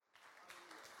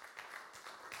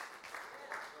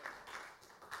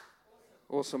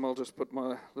Awesome, I'll just put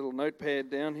my little notepad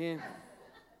down here.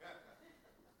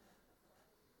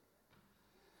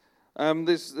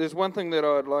 There's one thing that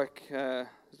I'd like, there's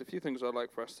a few things I'd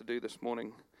like for us to do this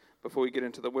morning before we get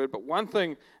into the Word. But one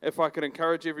thing, if I could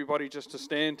encourage everybody just to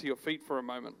stand to your feet for a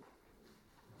moment.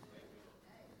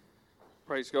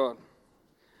 Praise God.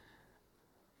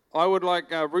 I would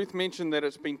like, Ruth mentioned that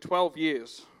it's been 12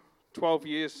 years. 12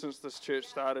 years since this church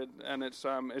started, and it's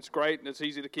great and it's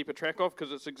easy to keep a track of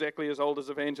because it's exactly as old as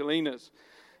Evangeline is.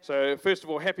 So first of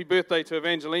all, happy birthday to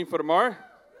Evangeline for tomorrow.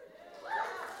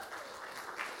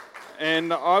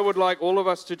 And I would like all of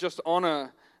us to just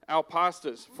honor our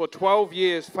pastors for 12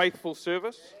 years faithful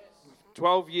service,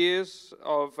 12 years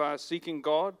of seeking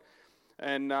God,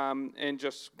 and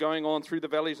just going on through the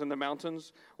valleys and the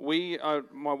mountains.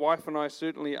 My wife and I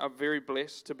certainly are very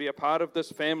blessed to be a part of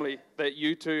this family that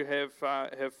you two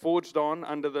have forged on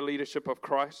under the leadership of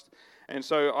Christ. And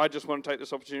so I just want to take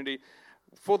this opportunity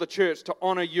for the church to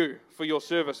honor you for your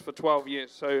service for 12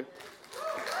 years. So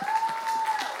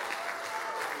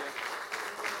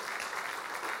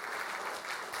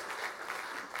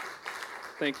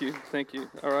thank you.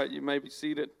 All right, you may be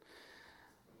seated.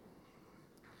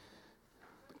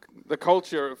 The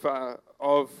culture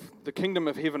of the kingdom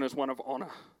of heaven is one of honor.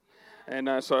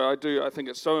 And so I think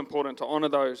it's so important to honor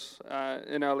those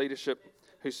in our leadership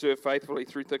who serve faithfully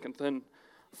through thick and thin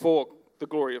for the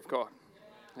glory of God.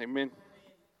 Amen.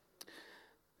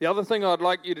 The other thing I'd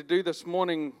like you to do this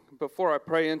morning before I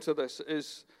pray into this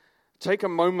is take a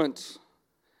moment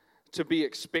to be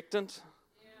expectant,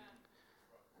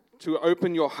 to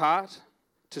open your heart,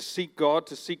 to seek God,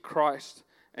 to seek Christ,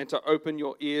 and to open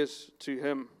your ears to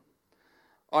Him.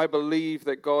 I believe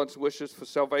that God's wishes for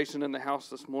salvation in the house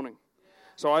this morning.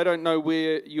 So I don't know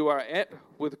where you are at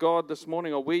with God this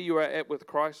morning or where you are at with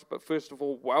Christ, but first of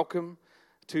all, welcome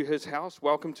to His house,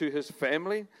 welcome to His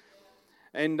family.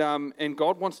 And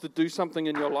God wants to do something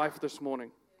in your life this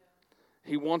morning.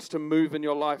 He wants to move in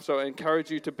your life. So I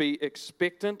encourage you to be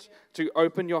expectant, to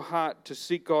open your heart, to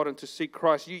seek God and to seek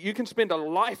Christ. You can spend a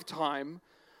lifetime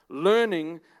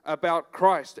learning about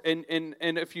Christ. And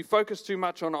if you focus too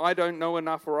much on I don't know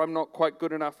enough, or I'm not quite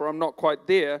good enough, or I'm not quite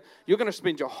there, you're going to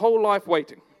spend your whole life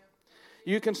waiting.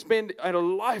 You can spend a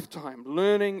lifetime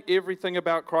learning everything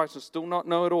about Christ and still not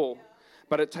know it all.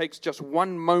 But it takes just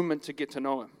one moment to get to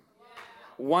know Him.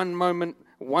 One moment,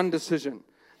 one decision.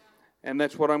 And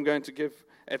that's what I'm going to give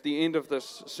at the end of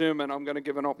this sermon. I'm going to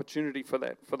give an opportunity for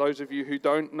that. For those of you who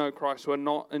don't know Christ, who are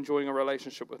not enjoying a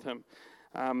relationship with Him.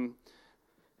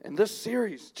 And this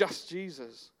series, Just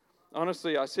Jesus,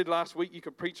 honestly, I said last week you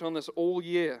could preach on this all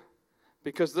year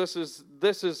because this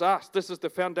is us. This is the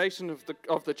foundation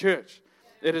of the church.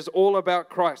 It is all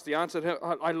about Christ. The answer.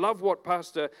 I love what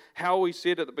Pastor Howie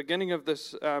said at the beginning of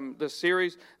this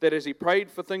series, that as he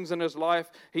prayed for things in his life,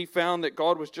 he found that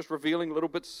God was just revealing little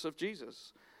bits of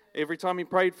Jesus. Every time he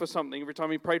prayed for something, every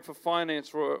time he prayed for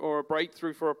finance or a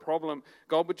breakthrough for a problem,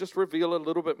 God would just reveal a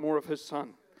little bit more of His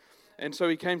Son. And so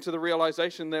he came to the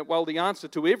realization that, well, the answer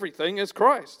to everything is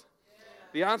Christ.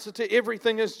 The answer to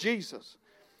everything is Jesus.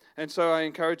 And so I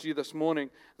encourage you this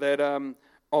morning that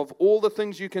of all the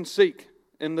things you can seek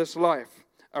in this life,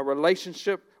 a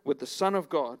relationship with the Son of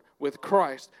God, with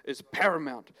Christ, is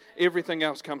paramount. Everything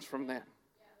else comes from that.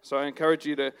 So I encourage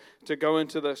you to go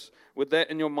into this with that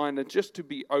in your mind and just to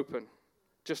be open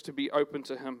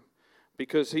to Him,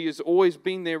 because He has always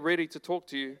been there ready to talk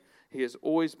to you. He has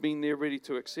always been there ready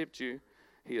to accept you.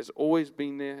 He has always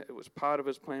been there. It was part of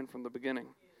His plan from the beginning.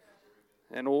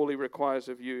 And all He requires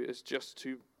of you is just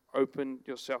to open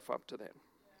yourself up to that.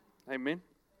 Amen.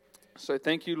 So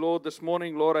thank you, Lord, this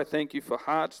morning. Lord, I thank You for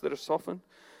hearts that are softened,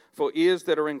 for ears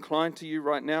that are inclined to You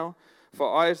right now,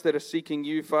 for eyes that are seeking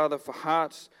You, Father, for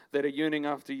hearts that are yearning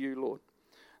after You, Lord.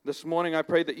 This morning I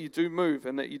pray that You do move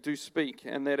and that You do speak,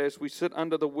 and that as we sit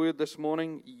under the Word this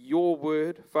morning, Your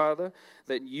Word, Father,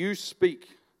 that You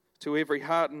speak to every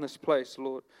heart in this place,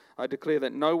 Lord. I declare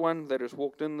that no one that has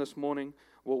walked in this morning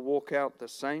will walk out the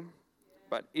same,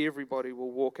 but everybody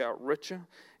will walk out richer.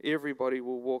 Everybody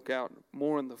will walk out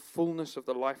more in the fullness of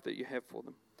the life that You have for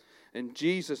them. In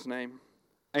Jesus' name,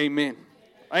 amen.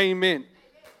 Amen.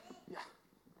 Yeah,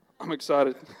 I'm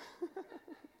excited.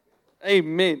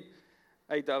 Amen.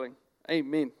 Hey, darling.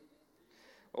 Amen.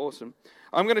 Awesome.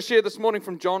 I'm going to share this morning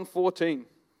from John 14.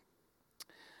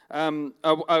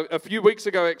 A few weeks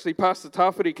ago, actually, Pastor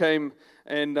Tafiri came,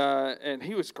 and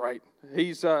he was great.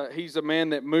 He's a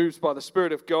man that moves by the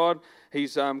Spirit of God.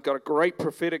 He's got a great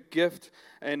prophetic gift,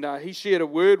 and he shared a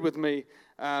word with me,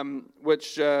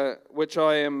 which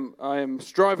I am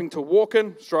striving to walk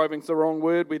in. Striving's the wrong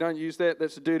word. We don't use that.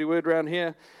 That's a dirty word around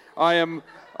here. I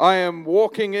am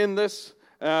walking in this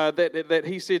that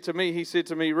he said to me. He said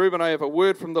to me, Reuben, I have a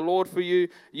word from the Lord for you.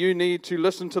 You need to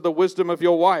listen to the wisdom of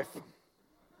your wife.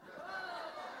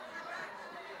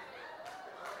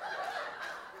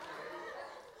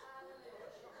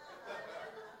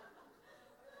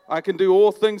 I can do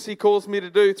all things he calls me to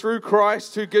do through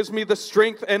Christ who gives me the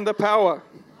strength and the power.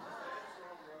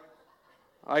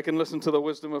 I can listen to the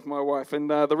wisdom of my wife. And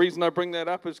the reason I bring that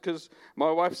up is because my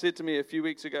wife said to me a few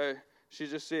weeks ago, she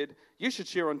just said, you should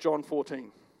share on John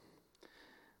 14.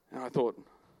 And I thought,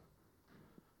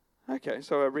 okay,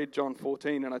 so I read John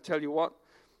 14, and I tell you what,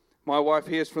 my wife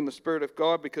hears from the Spirit of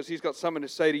God because he's got something to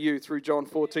say to you through John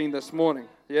 14 this morning.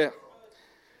 Yeah.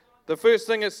 The first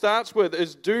thing it starts with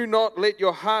is do not let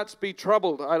your hearts be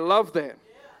troubled. I love that.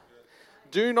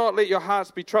 Do not let your hearts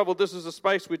be troubled. This is a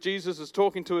space where Jesus is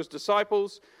talking to his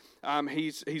disciples.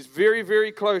 He's very,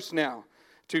 very close now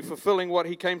to fulfilling what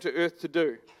he came to earth to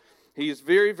do. He is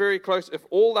very, very close. If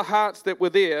all the hearts that were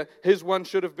there, his one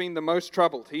should have been the most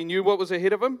troubled. He knew what was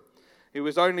ahead of him. He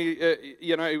was only,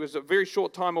 he was a very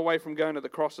short time away from going to the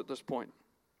cross at this point.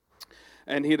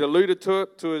 And he'd alluded to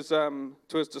it to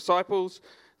his disciples.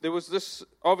 There was this,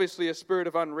 obviously, a spirit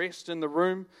of unrest in the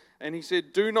room. And he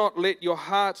said, do not let your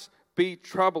hearts be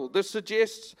troubled. This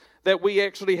suggests that we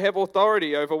actually have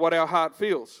authority over what our heart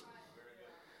feels.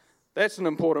 That's an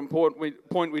important point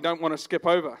we don't want to skip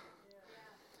over.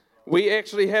 We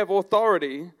actually have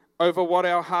authority over what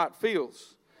our heart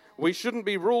feels. We shouldn't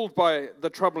be ruled by the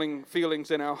troubling feelings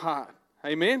in our heart.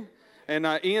 Amen? And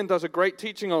Ian does a great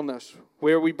teaching on this,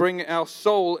 where we bring our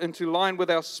soul into line with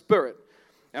our spirit.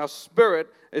 Our spirit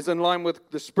is in line with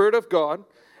the Spirit of God,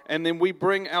 and then we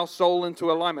bring our soul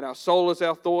into alignment. Our soul is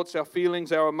our thoughts, our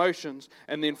feelings, our emotions,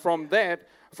 and then from that,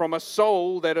 from a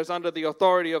soul that is under the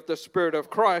authority of the Spirit of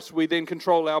Christ, we then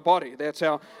control our body. That's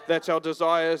our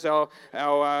desires, our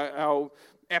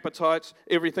appetites.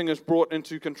 Everything is brought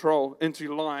into control,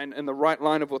 into line, in the right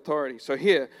line of authority. So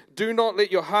here, do not let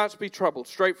your hearts be troubled,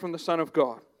 straight from the Son of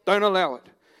God. Don't allow it.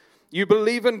 You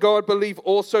believe in God, believe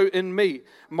also in me.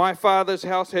 My Father's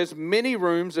house has many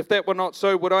rooms. If that were not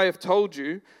so, would I have told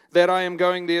you that I am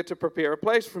going there to prepare a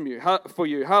place for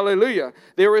you? Hallelujah.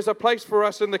 There is a place for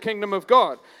us in the kingdom of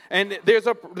God. And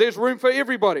there's room for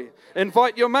everybody.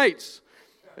 Invite your mates.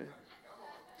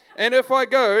 And if I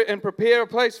go and prepare a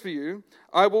place for you,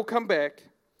 I will come back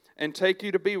and take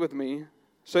you to be with me,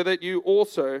 so that you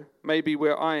also may be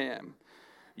where I am.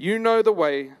 You know the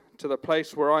way to the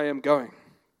place where I am going.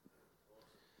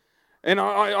 And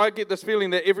I get this feeling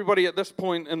that everybody at this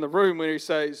point in the room, when he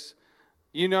says,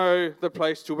 you know the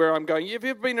place to where I'm going. Have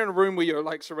you ever been in a room where you're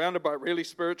like surrounded by really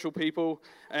spiritual people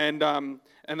and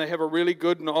they have a really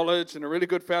good knowledge and a really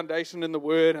good foundation in the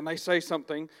Word, and they say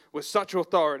something with such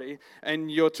authority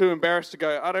and you're too embarrassed to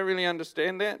go, I don't really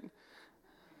understand that.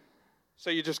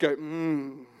 So you just go,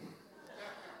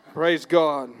 praise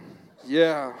God.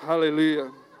 Yeah, hallelujah.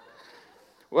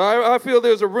 Well, I feel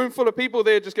there's a room full of people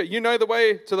there just go, you know the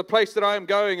way to the place that I am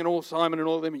going, and all Simon and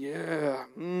all of them, yeah,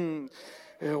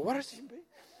 what does he mean?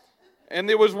 And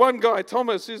there was one guy,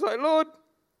 Thomas, who's like, Lord,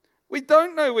 we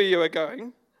don't know where you are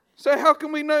going, so how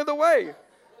can we know the way?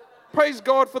 Praise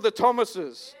God for the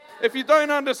Thomases. If you don't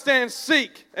understand,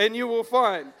 seek, and you will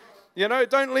find.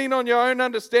 Don't lean on your own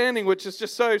understanding, which is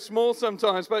just so small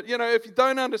sometimes, but, if you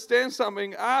don't understand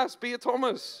something, ask, be a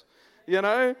Thomas,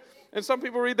 And some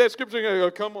people read that scripture and go,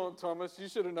 oh, come on, Thomas, you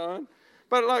should have known.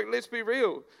 But let's be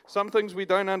real. Some things we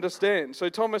don't understand. So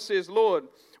Thomas says, Lord,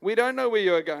 we don't know where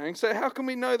you are going, so how can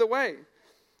we know the way?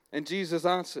 And Jesus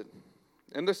answered,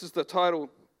 and this is the title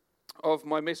of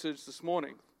my message this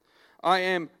morning. I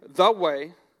am the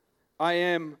way, I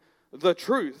am the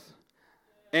truth,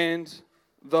 and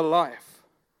the life.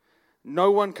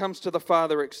 No one comes to the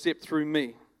Father except through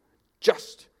me.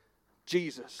 Just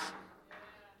Jesus.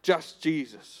 Just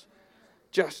Jesus.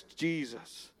 Just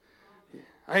Jesus.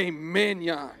 Amen,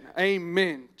 Jan.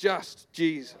 Amen. Just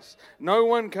Jesus. No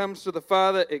one comes to the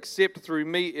Father except through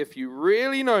me. If you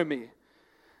really know me,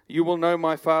 you will know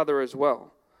my Father as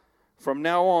well. From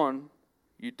now on,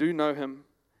 you do know him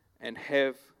and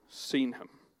have seen him.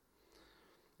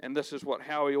 And this is what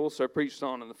Howie also preached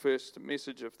on in the first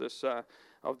message of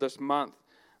this month,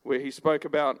 where he spoke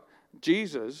about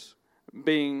Jesus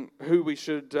being who we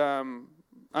should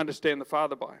understand the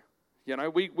Father by.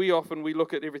 We often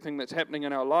look at everything that's happening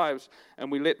in our lives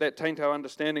and we let that taint our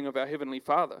understanding of our Heavenly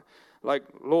Father. Like,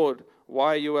 Lord,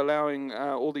 why are you allowing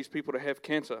all these people to have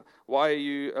cancer? Why are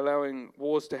you allowing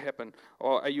wars to happen?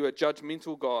 Or are you a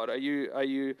judgmental God? Are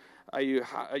you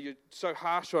so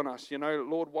harsh on us?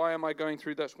 Lord, why am I going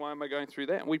through this? Why am I going through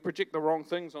that? And we project the wrong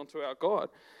things onto our God.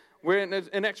 Where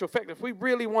in actual fact, if we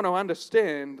really want to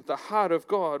understand the heart of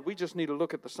God, we just need to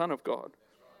look at the Son of God.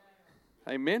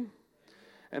 Amen?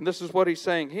 And this is what he's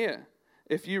saying here.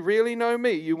 If you really know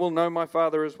me, you will know my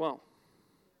Father as well.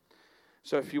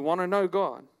 So if you want to know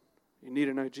God, you need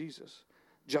to know Jesus.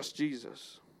 Just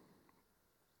Jesus.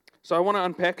 So I want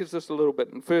to unpackage this a little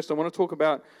bit. And first I want to talk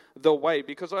about the way,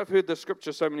 because I've heard this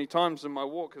scripture so many times in my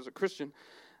walk as a Christian.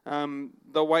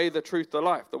 The way, the truth, the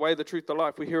life. The way, the truth, the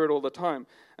life. We hear it all the time.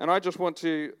 And I just want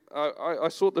to, I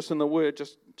sought this in the Word,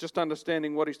 just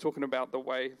understanding what he's talking about, the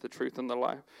way, the truth, and the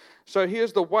life. So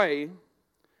here's the way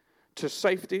to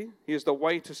safety. Here's the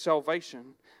way to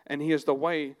salvation. And here's the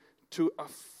way to a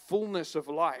fullness of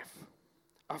life.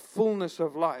 A fullness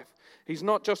of life. He's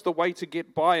not just the way to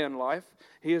get by in life.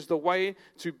 He is the way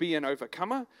to be an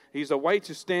overcomer. He's a way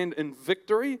to stand in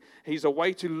victory. He's a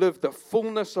way to live the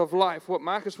fullness of life. What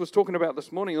Marcus was talking about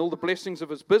this morning, all the blessings of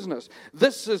his business.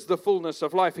 This is the fullness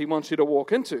of life he wants you to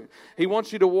walk into. He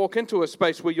wants you to walk into a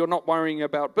space where you're not worrying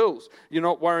about bills. You're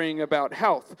not worrying about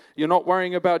health. You're not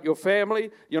worrying about your family.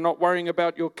 You're not worrying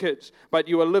about your kids. But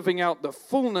you are living out the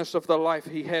fullness of the life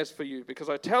he has for you. Because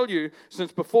I tell you,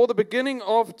 since before the beginning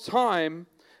of time,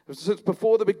 since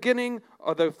before the beginning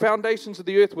of the foundations of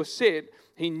the earth were set,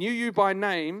 he knew you by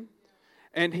name,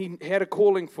 and he had a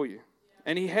calling for you.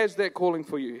 And he has that calling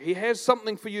for you. He has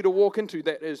something for you to walk into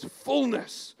that is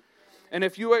fullness. And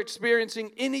if you are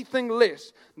experiencing anything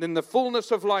less than the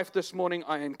fullness of life this morning,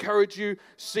 I encourage you,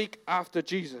 seek after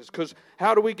Jesus. Because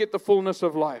how do we get the fullness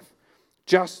of life?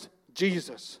 Just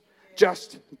Jesus.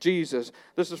 Just Jesus.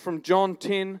 This is from John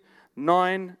 10,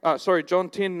 9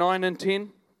 and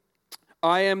 10.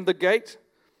 I am the gate.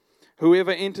 Whoever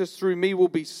enters through me will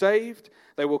be saved.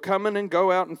 They will come in and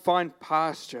go out and find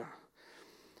pasture.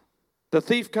 The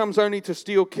thief comes only to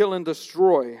steal, kill, and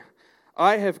destroy.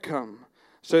 I have come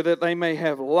so that they may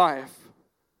have life,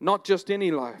 not just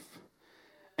any life,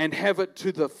 and have it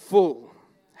to the full.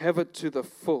 Have it to the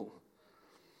full.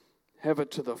 Have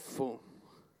it to the full.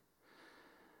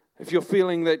 If you're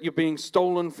feeling that you're being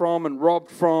stolen from and robbed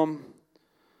from,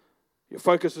 your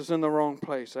focus is in the wrong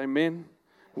place. Amen?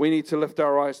 We need to lift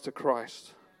our eyes to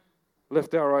Christ.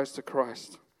 Lift our eyes to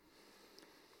Christ.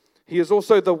 He is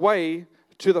also the way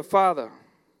to the Father.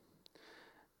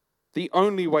 The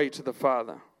only way to the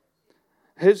Father.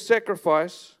 His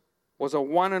sacrifice was a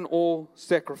one and all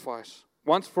sacrifice.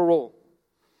 Once for all.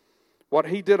 What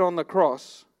he did on the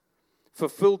cross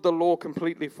fulfilled the law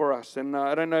completely for us. And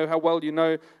I don't know how well you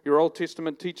know your Old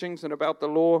Testament teachings and about the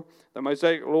law, the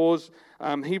Mosaic laws.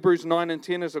 Hebrews 9 and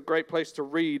 10 is a great place to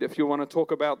read if you want to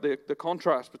talk about the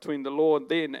contrast between the law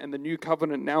then and the new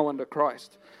covenant now under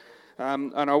Christ.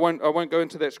 And I won't go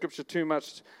into that scripture too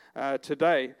much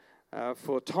today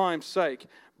for time's sake.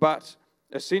 But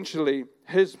essentially,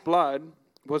 his blood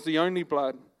was the only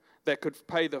blood that could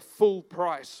pay the full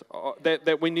price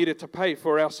that we needed to pay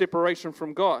for our separation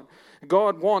from God.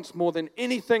 God wants more than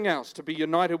anything else to be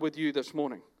united with you this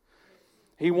morning.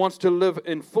 He wants to live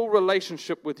in full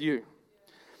relationship with you.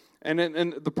 And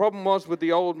the problem was with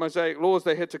the old Mosaic laws,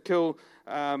 they had to kill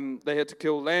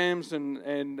lambs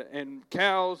and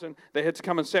cows, and they had to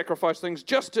come and sacrifice things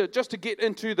just to get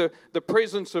into the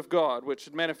presence of God, which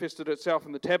had manifested itself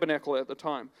in the tabernacle at the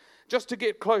time. Just to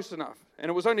get close enough. And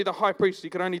it was only the high priest. He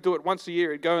could only do it once a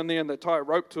year. He'd go in there and they'd tie a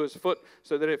rope to his foot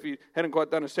so that if he hadn't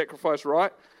quite done a sacrifice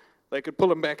right, they could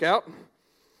pull him back out.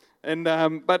 And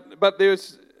but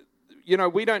there's,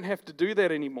 we don't have to do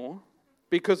that anymore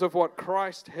because of what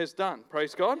Christ has done.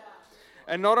 Praise God.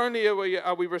 And not only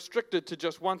are we restricted to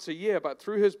just once a year, but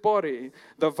through his body,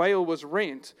 the veil was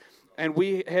rent. And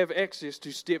we have access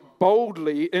to step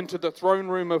boldly into the throne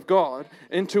room of God,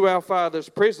 into our Father's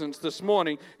presence this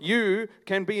morning. You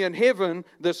can be in heaven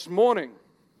this morning.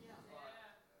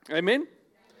 Amen?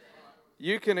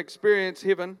 You can experience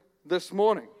heaven this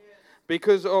morning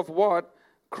because of what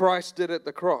Christ did at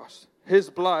the cross. His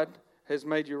blood has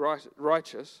made you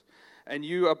righteous, and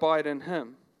you abide in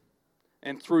him.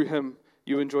 And through him,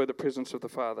 you enjoy the presence of the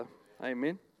Father.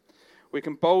 Amen? We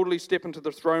can boldly step into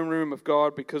the throne room of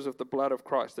God because of the blood of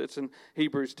Christ. That's in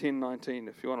Hebrews 10:19,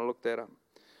 if you want to look that up.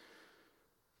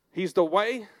 He's the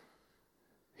way.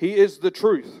 He is the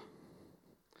truth.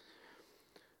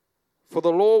 For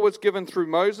the law was given through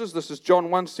Moses. This is John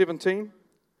 1:17.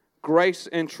 Grace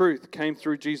and truth came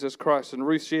through Jesus Christ. And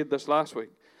Ruth shared this last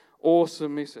week.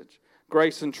 Awesome message.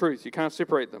 Grace and truth. You can't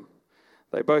separate them.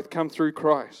 They both come through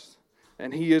Christ.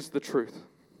 And he is the truth.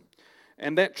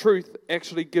 And that truth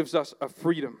actually gives us a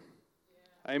freedom.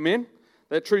 Amen?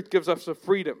 That truth gives us a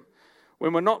freedom.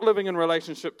 When we're not living in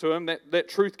relationship to him, that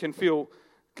truth can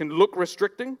look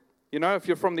restricting. You know, if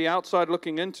you're from the outside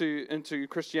looking into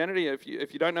Christianity, if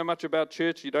you don't know much about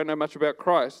church, you don't know much about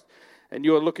Christ, and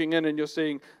you're looking in and you're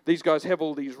seeing these guys have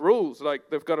all these rules, like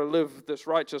they've got to live this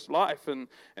righteous life and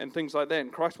things like that,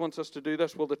 and Christ wants us to do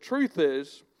this. Well, the truth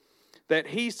is that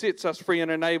He sets us free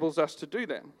and enables us to do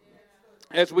that.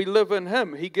 As we live in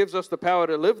Him, He gives us the power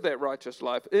to live that righteous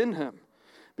life in Him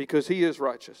because He is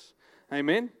righteous.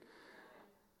 Amen?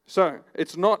 So,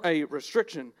 it's not a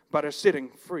restriction, but a setting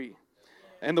free.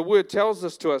 And the Word tells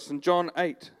this to us in John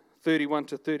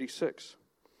 8:31-36.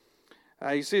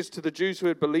 He says to the Jews who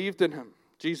had believed in Him,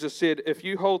 Jesus said, "If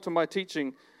you hold to my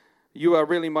teaching, you are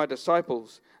really my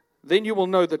disciples. Then you will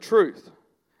know the truth,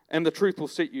 and the truth will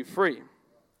set you free."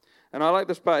 And I like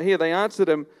this part here. They answered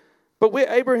Him, "But we're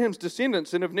Abraham's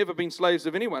descendants and have never been slaves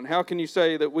of anyone. How can you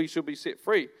say that we shall be set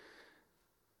free?"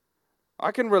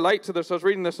 I can relate to this. I was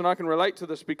reading this and I can relate to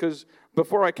this because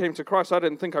before I came to Christ, I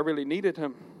didn't think I really needed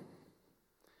Him.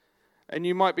 And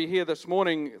you might be here this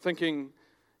morning thinking,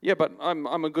 yeah, but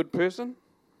I'm a good person.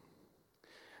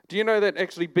 Do you know that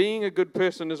actually being a good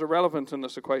person is irrelevant in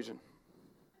this equation?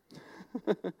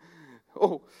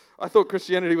 Oh, I thought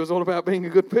Christianity was all about being a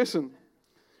good person.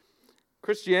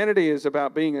 Christianity is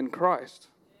about being in Christ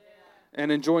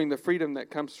and enjoying the freedom that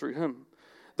comes through Him.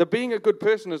 The being a good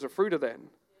person is a fruit of that.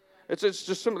 It's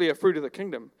just simply a fruit of the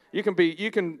kingdom. You can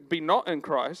be not in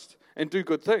Christ and do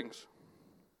good things.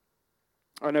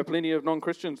 I know plenty of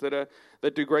non-Christians that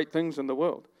do great things in the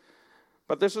world.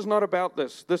 But this is not about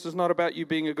this. This is not about you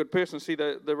being a good person. See,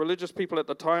 the religious people at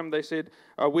the time, they said,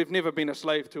 we've never been a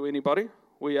slave to anybody.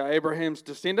 We are Abraham's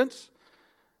descendants.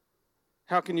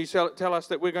 How can you tell us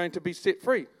that we're going to be set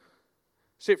free?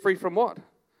 Set free from what?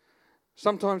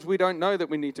 Sometimes we don't know that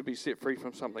we need to be set free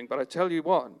from something. But I tell you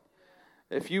what,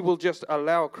 if you will just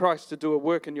allow Christ to do a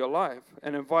work in your life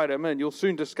and invite Him in, you'll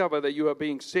soon discover that you are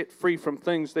being set free from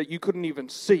things that you couldn't even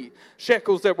see.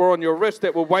 Shackles that were on your wrist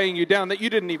that were weighing you down that you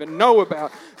didn't even know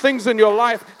about. Things in your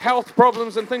life, health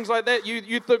problems and things like that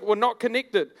you think were not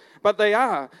connected, but they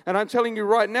are. And I'm telling you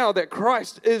right now that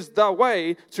Christ is the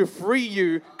way to free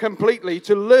you completely,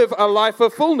 to live a life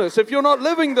of fullness. If you're not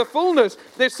living the fullness,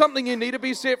 there's something you need to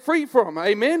be set free from.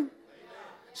 Amen?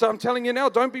 So I'm telling you now,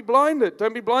 don't be blinded.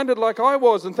 Don't be blinded like I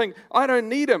was and think, I don't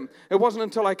need Him. It wasn't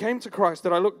until I came to Christ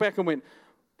that I looked back and went,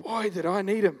 boy, did I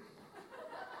need Him.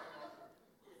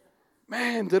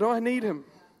 Man, did I need Him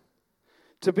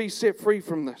to be set free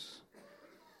from this.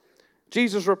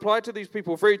 Jesus replied to these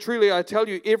people, very truly I tell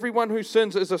you, everyone who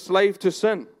sins is a slave to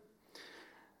sin.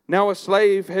 Now a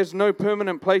slave has no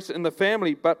permanent place in the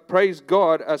family, but praise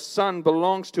God, a son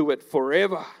belongs to it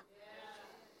forever.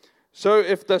 So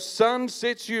if the Son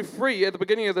sets you free, at the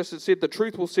beginning of this it said the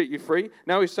truth will set you free.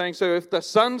 Now He's saying, so if the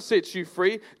Son sets you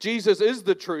free, Jesus is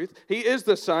the truth, He is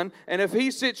the Son, and if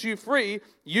He sets you free,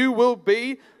 you will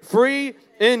be free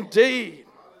indeed.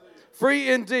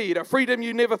 Free indeed, a freedom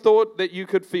you never thought that you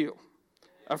could feel.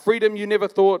 A freedom you never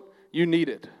thought you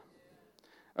needed.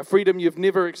 A freedom you've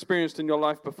never experienced in your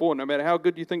life before, no matter how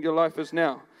good you think your life is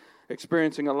now.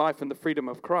 Experiencing a life in the freedom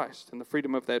of Christ and the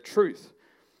freedom of that truth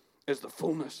is the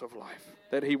fullness of life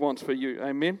that He wants for you.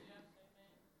 Amen?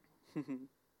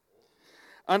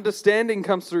 Understanding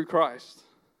comes through Christ.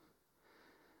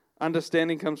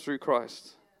 Understanding comes through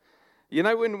Christ. You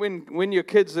know, when you're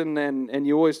kids and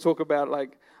you always talk about,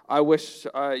 like, I wish,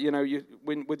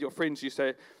 with your friends you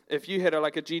say, if you had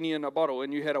a genie in a bottle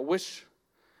and you had a wish,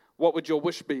 what would your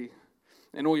wish be?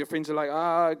 And all your friends are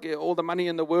like, get all the money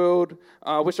in the world.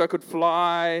 I wish I could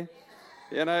fly.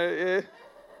 Yeah.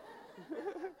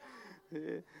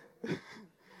 Yeah.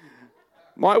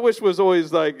 My wish was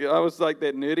always I was like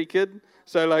that nerdy kid.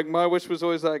 So my wish was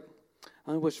always I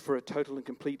wish for a total and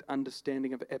complete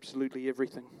understanding of absolutely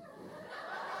everything.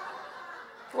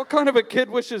 What kind of a kid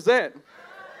wishes that?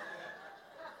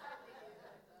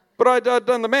 But I'd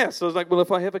done the maths. So I was like, well,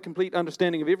 if I have a complete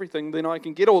understanding of everything, then I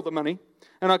can get all the money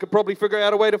and I could probably figure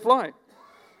out a way to fly.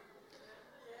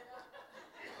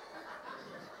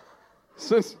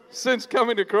 Since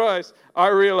coming to Christ, I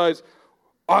realized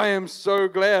I am so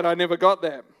glad I never got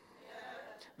that.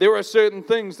 There are certain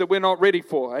things that we're not ready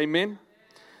for, amen?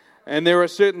 And there are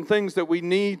certain things that we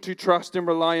need to trust and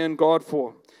rely on God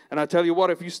for. And I tell you what,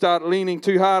 if you start leaning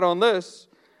too hard on this,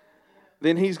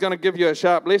 then He's going to give you a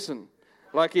sharp lesson,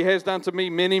 like He has done to me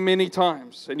many, many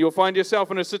times. And you'll find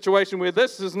yourself in a situation where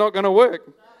this is not going to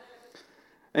work.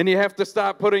 And you have to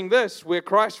start putting this, where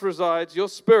Christ resides, your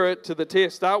spirit, to the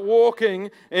test. Start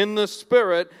walking in the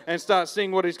Spirit and start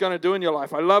seeing what He's going to do in your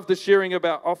life. I love the sharing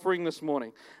about offering this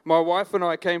morning. My wife and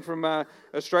I came from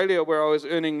Australia, where I was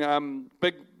earning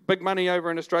big money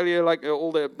over in Australia, like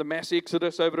all the mass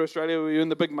exodus over to Australia. We earned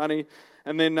the big money.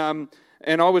 And then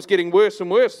And I was getting worse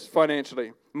and worse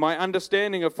financially. My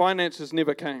understanding of finances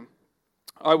never came.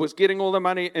 I was getting all the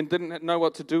money and didn't know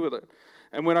what to do with it.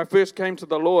 And when I first came to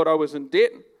the Lord, I was in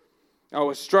debt. I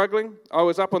was struggling. I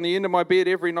was up on the end of my bed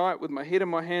every night with my head in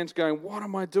my hands going, what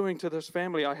am I doing to this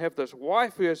family? I have this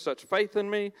wife who has such faith in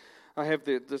me. I have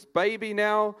this baby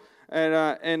now.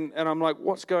 And I'm like,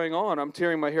 what's going on? I'm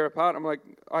tearing my hair apart. I'm like,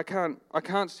 I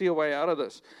can't see a way out of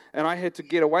this. And I had to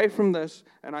get away from this,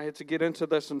 and I had to get into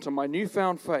this, into my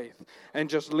newfound faith, and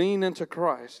just lean into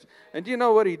Christ. And do you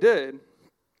know what he did?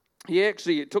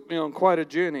 It took me on quite a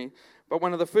journey. But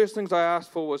one of the first things I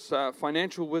asked for was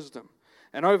financial wisdom.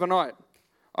 And overnight,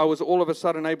 I was all of a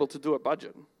sudden able to do a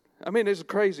budget. I mean, it's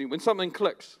crazy when something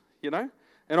clicks, you know?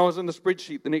 And I was in the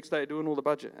spreadsheet the next day doing all the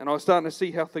budget. And I was starting to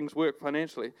see how things work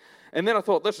financially. And then I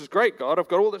thought, this is great, God. I've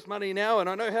got all this money now, and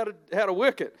I know how to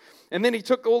work it. And then he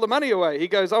took all the money away. He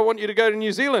goes, I want you to go to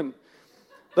New Zealand,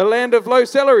 the land of low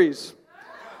salaries.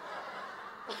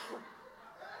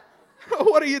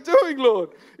 What are you doing, Lord?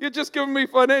 You're just giving me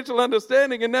financial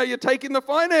understanding, and now you're taking the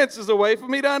finances away for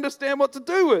me to understand what to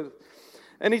do with.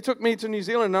 And he took me to New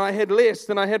Zealand, and I had less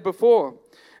than I had before.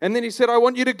 And then he said, I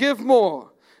want you to give more.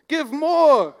 Give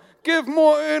more. Give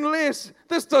more, earn less.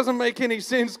 This doesn't make any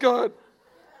sense, God.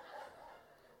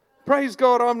 Praise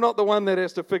God, I'm not the one that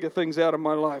has to figure things out in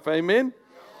my life. Amen?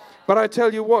 But I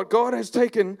tell you what, God has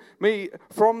taken me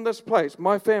from this place,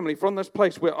 my family, from this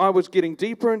place where I was getting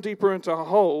deeper and deeper into a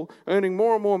hole, earning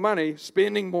more and more money,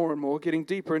 spending more and more, getting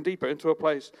deeper and deeper into a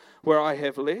place where I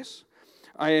have less.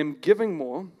 I am giving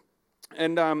more.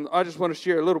 And I just want to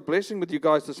share a little blessing with you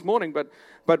guys this morning.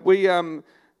 But we,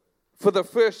 for the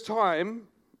first time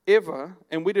ever,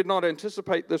 and we did not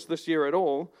anticipate this year at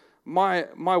all, my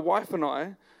wife and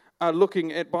I are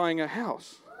looking at buying a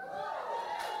house.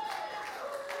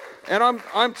 And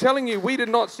I'm telling you, we did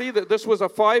not see that this was a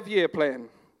 5-year plan.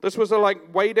 This was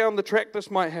way down the track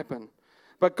this might happen.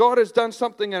 But God has done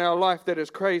something in our life that is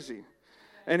crazy.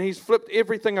 And he's flipped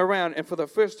everything around. And for the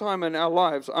first time in our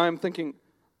lives, I'm thinking,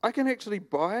 I can actually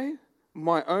buy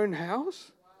my own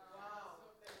house?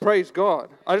 Praise God.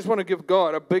 I just want to give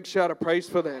God a big shout of praise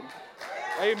for that.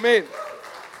 Amen.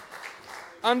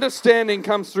 Understanding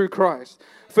comes through Christ.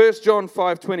 1 John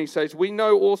 5:20 says, we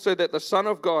know also that the Son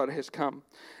of God has come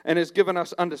and has given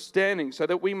us understanding so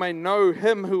that we may know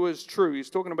him who is true. He's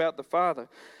talking about the Father.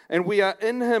 And we are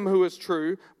in him who is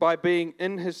true by being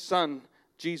in his Son,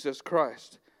 Jesus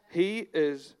Christ. He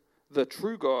is the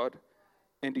true God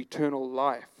and eternal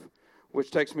life,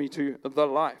 which takes me to the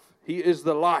life. He is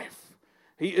the life.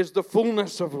 He is the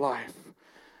fullness of life.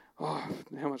 Oh,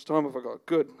 how much time have I got?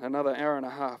 Good, another hour and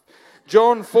a half.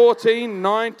 John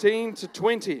 14:19 to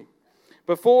 20.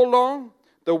 Before long,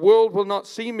 the world will not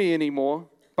see me anymore,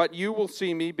 but you will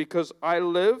see me because I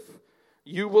live.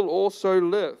 You will also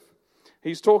live.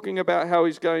 He's talking about how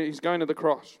he's going to the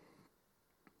cross.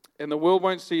 And the world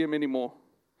won't see him anymore.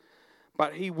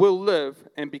 But he will live,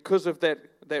 and because of that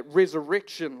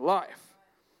resurrection life,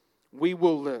 we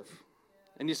will live.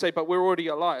 And you say, but we're already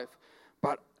alive.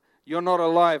 But you're not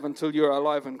alive until you're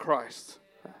alive in Christ.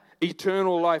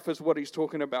 Eternal life is what he's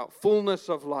talking about. Fullness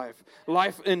of life.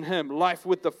 Life in him. Life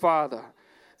with the Father.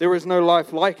 There is no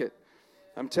life like it.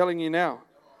 I'm telling you now.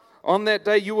 On that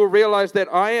day, you will realize that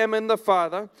I am in the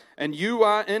Father, and you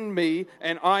are in me,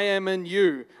 and I am in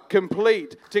you.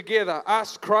 Complete, together,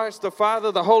 us, Christ, the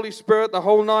Father, the Holy Spirit, the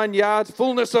whole 9 yards,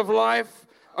 fullness of life,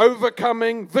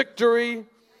 overcoming, victory.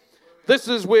 This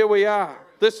is where we are.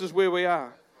 This is where we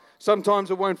are.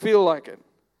 Sometimes it won't feel like it.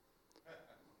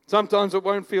 Sometimes it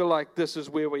won't feel like this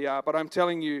is where we are. But I'm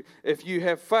telling you, if you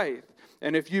have faith,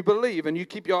 and if you believe, and you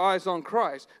keep your eyes on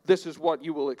Christ, this is what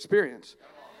you will experience.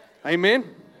 Amen?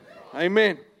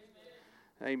 Amen.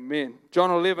 Amen. John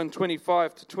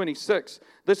 11:25 to 26.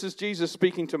 This is Jesus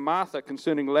speaking to Martha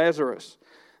concerning Lazarus.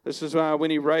 This is when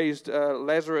he raised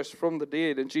Lazarus from the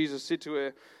dead. And Jesus said to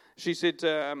her, he said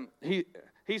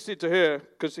to her,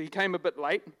 because he came a bit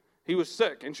late, he was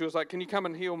sick. And she was like, can you come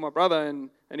and heal my brother? And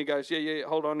he goes, yeah,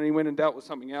 hold on. And he went and dealt with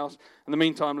something else. In the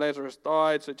meantime, Lazarus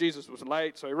died. So Jesus was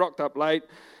late. So he rocked up late.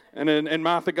 And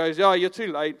Martha goes, oh, you're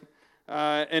too late.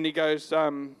 And he goes,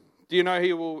 do you know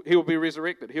he will be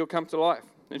resurrected? He'll come to life.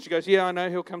 And she goes, yeah, I know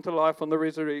he'll come to life on the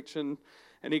resurrection.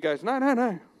 And he goes,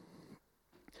 no.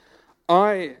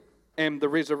 I am the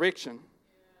resurrection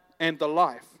and the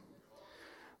life.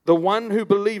 The one who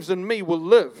believes in me will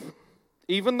live,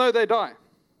 even though they die.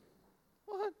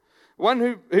 What? One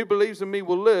who believes in me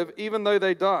will live, even though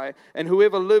they die. And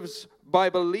whoever lives by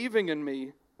believing in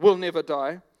me will never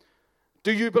die.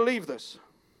 Do you believe this?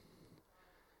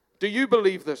 Do you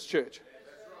believe this, church?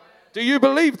 Do you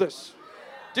believe this?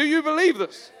 Do you believe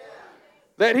this?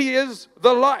 that He is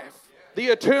the life, the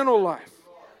eternal life,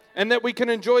 and that we can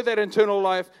enjoy that eternal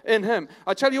life in Him.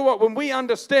 I tell you what, when we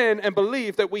understand and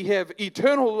believe that we have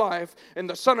eternal life in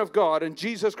the Son of God, in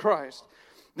Jesus Christ,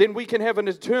 then we can have an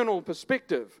eternal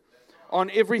perspective on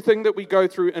everything that we go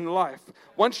through in life.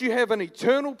 Once you have an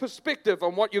eternal perspective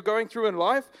on what you're going through in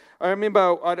life, I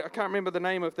can't remember the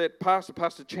name of that pastor,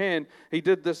 Pastor Chan. He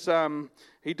did this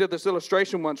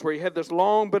illustration once where he had this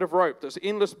long bit of rope, this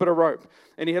endless bit of rope,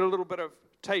 and he had a little bit of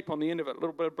tape on the end of it, a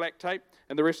little bit of black tape,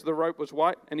 and the rest of the rope was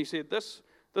white. And he said, this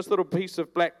little piece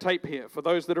of black tape here, for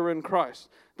those that are in Christ,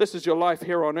 this is your life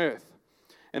here on earth,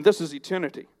 and this is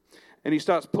eternity. And he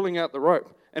starts pulling out the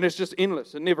rope, and it's just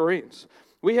endless. It never ends.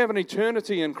 We have an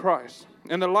eternity in Christ,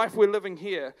 and the life we're living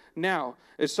here now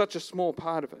is such a small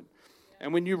part of it.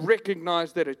 And when you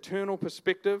recognize that eternal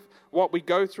perspective, what we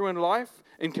go through in life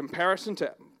in comparison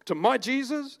to my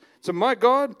Jesus, to my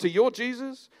God, to your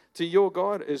Jesus, to your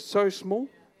God is so small.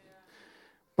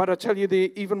 But I tell you,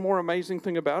 the even more amazing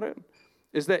thing about it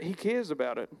is that He cares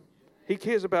about it. He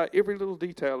cares about every little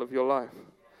detail of your life.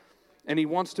 And He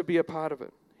wants to be a part of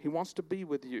it. He wants to be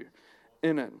with you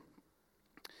in it.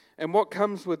 And what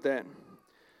comes with that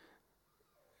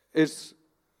is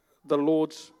the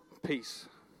Lord's peace.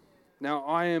 Now,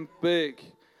 I am big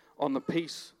on the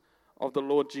peace of the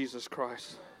Lord Jesus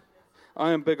Christ.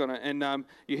 I am big on it. And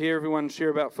you hear everyone share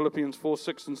about Philippians 4,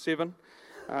 6, and 7.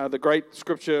 The great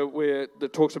scripture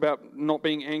that talks about not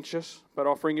being anxious, but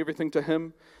offering everything to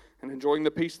Him and enjoying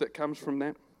the peace that comes from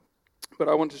that. But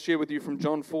I want to share with you from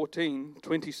John 14,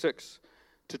 26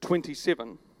 to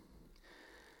 27.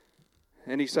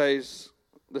 And he says,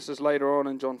 this is later on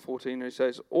in John 14, he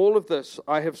says, all of this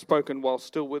I have spoken while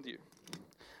still with you.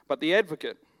 But the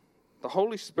Advocate, the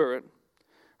Holy Spirit,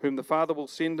 whom the Father will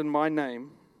send in my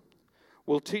name,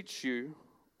 will teach you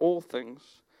all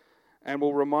things and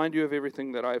will remind you of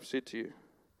everything that I have said to you.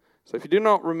 So if you do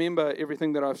not remember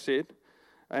everything that I've said,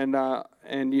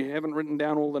 and you haven't written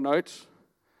down all the notes,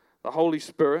 the Holy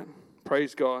Spirit,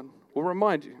 praise God, will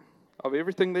remind you of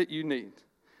everything that you need.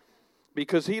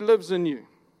 Because He lives in you.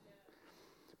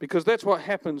 Because that's what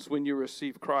happens when you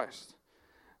receive Christ,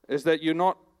 is that you're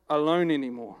not alone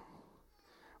anymore.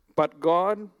 But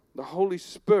God, the Holy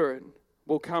Spirit,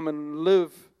 will come and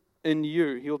live in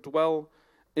you. He'll dwell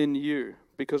in you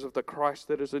because of the Christ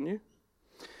that is in you.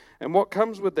 And what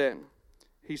comes with that,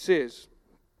 He says,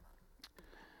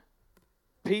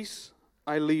 peace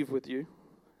I leave with you,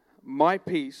 my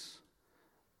peace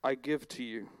I give to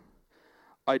you.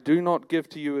 I do not give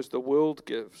to you as the world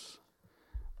gives.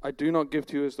 I do not give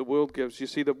to you as the world gives. You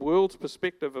see, the world's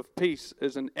perspective of peace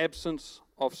is an absence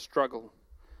of struggle.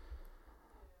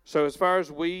 So as far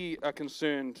as we are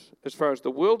concerned, as far as the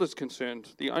world is concerned,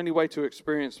 the only way to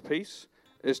experience peace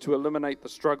is to eliminate the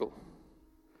struggle.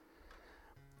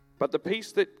 But the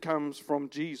peace that comes from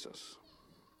Jesus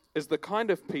is the kind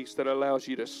of peace that allows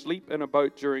you to sleep in a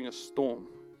boat during a storm.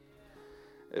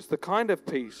 It's the kind of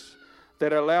peace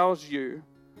that allows you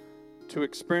to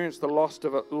experience the loss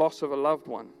of a loved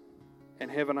one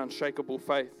and have an unshakable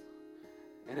faith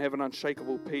and have an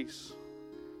unshakable peace.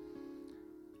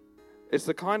 It's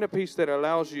the kind of peace that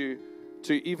allows you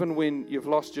to, even when you've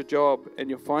lost your job and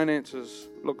your finances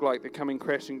look like they're coming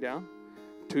crashing down,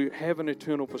 to have an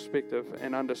eternal perspective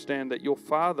and understand that your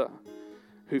Father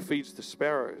who feeds the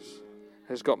sparrows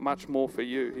has got much more for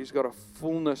you. He's got a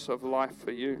fullness of life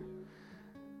for you.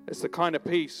 It's the kind of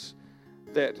peace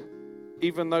that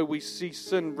even though we see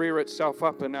sin rear itself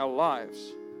up in our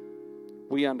lives,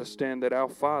 we understand that our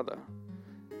Father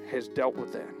has dealt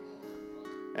with that,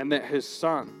 and that His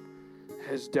Son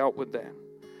has dealt with that,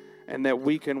 and that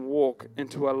we can walk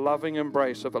into a loving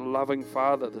embrace of a loving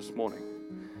Father this morning.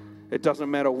 It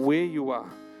doesn't matter where you are.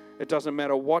 It doesn't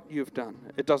matter what you've done.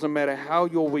 It doesn't matter how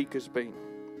your week has been.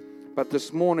 But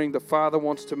this morning, the Father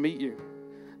wants to meet you.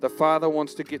 The Father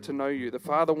wants to get to know you. The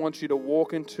Father wants you to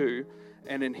walk into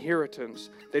an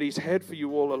inheritance that He's had for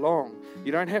you all along.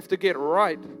 You don't have to get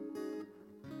right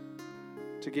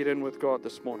to get in with God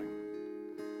this morning.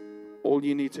 All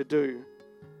you need to do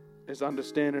is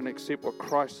understand and accept what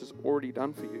Christ has already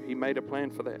done for you. He made a plan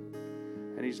for that,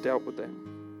 and He's dealt with that.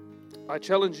 I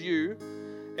challenge you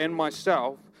and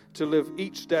myself to live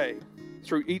each day,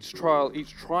 through each trial,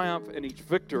 each triumph, and each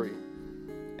victory,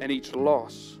 and each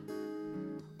loss,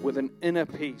 with an inner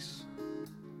peace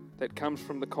that comes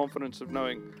from the confidence of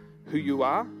knowing who you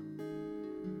are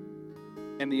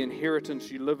and the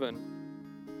inheritance you live in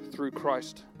through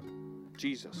Christ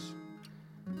Jesus.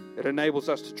 It enables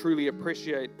us to truly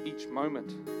appreciate each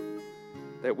moment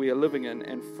that we are living in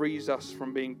and frees us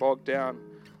from being bogged down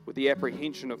with the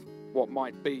apprehension of what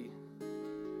might be.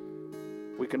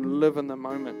 We can live in the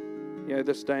moment You know,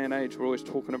 this day and age, we're always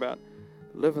talking about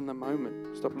live in the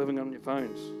moment. Stop living on your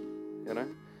phones, you know.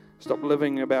 Stop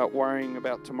living about worrying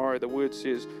about tomorrow. The word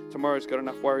says tomorrow's got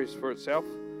enough worries for itself.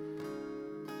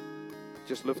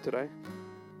 Just live today.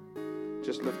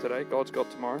 Just live today. God's got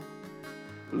tomorrow.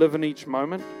 Live in each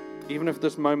moment. Even if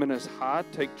this moment is hard,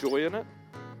 take joy in it,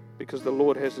 because the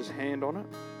Lord has his hand on it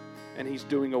and he's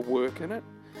doing a work in it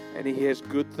and he has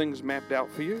good things mapped out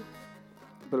for you.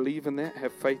 Believe in that.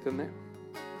 Have faith in that.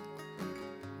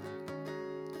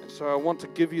 And so I want to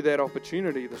give you that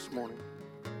opportunity this morning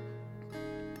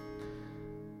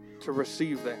to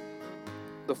receive that,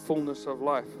 the fullness of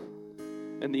life.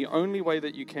 And the only way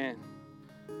that you can,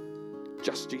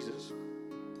 just Jesus.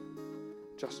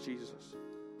 Just Jesus.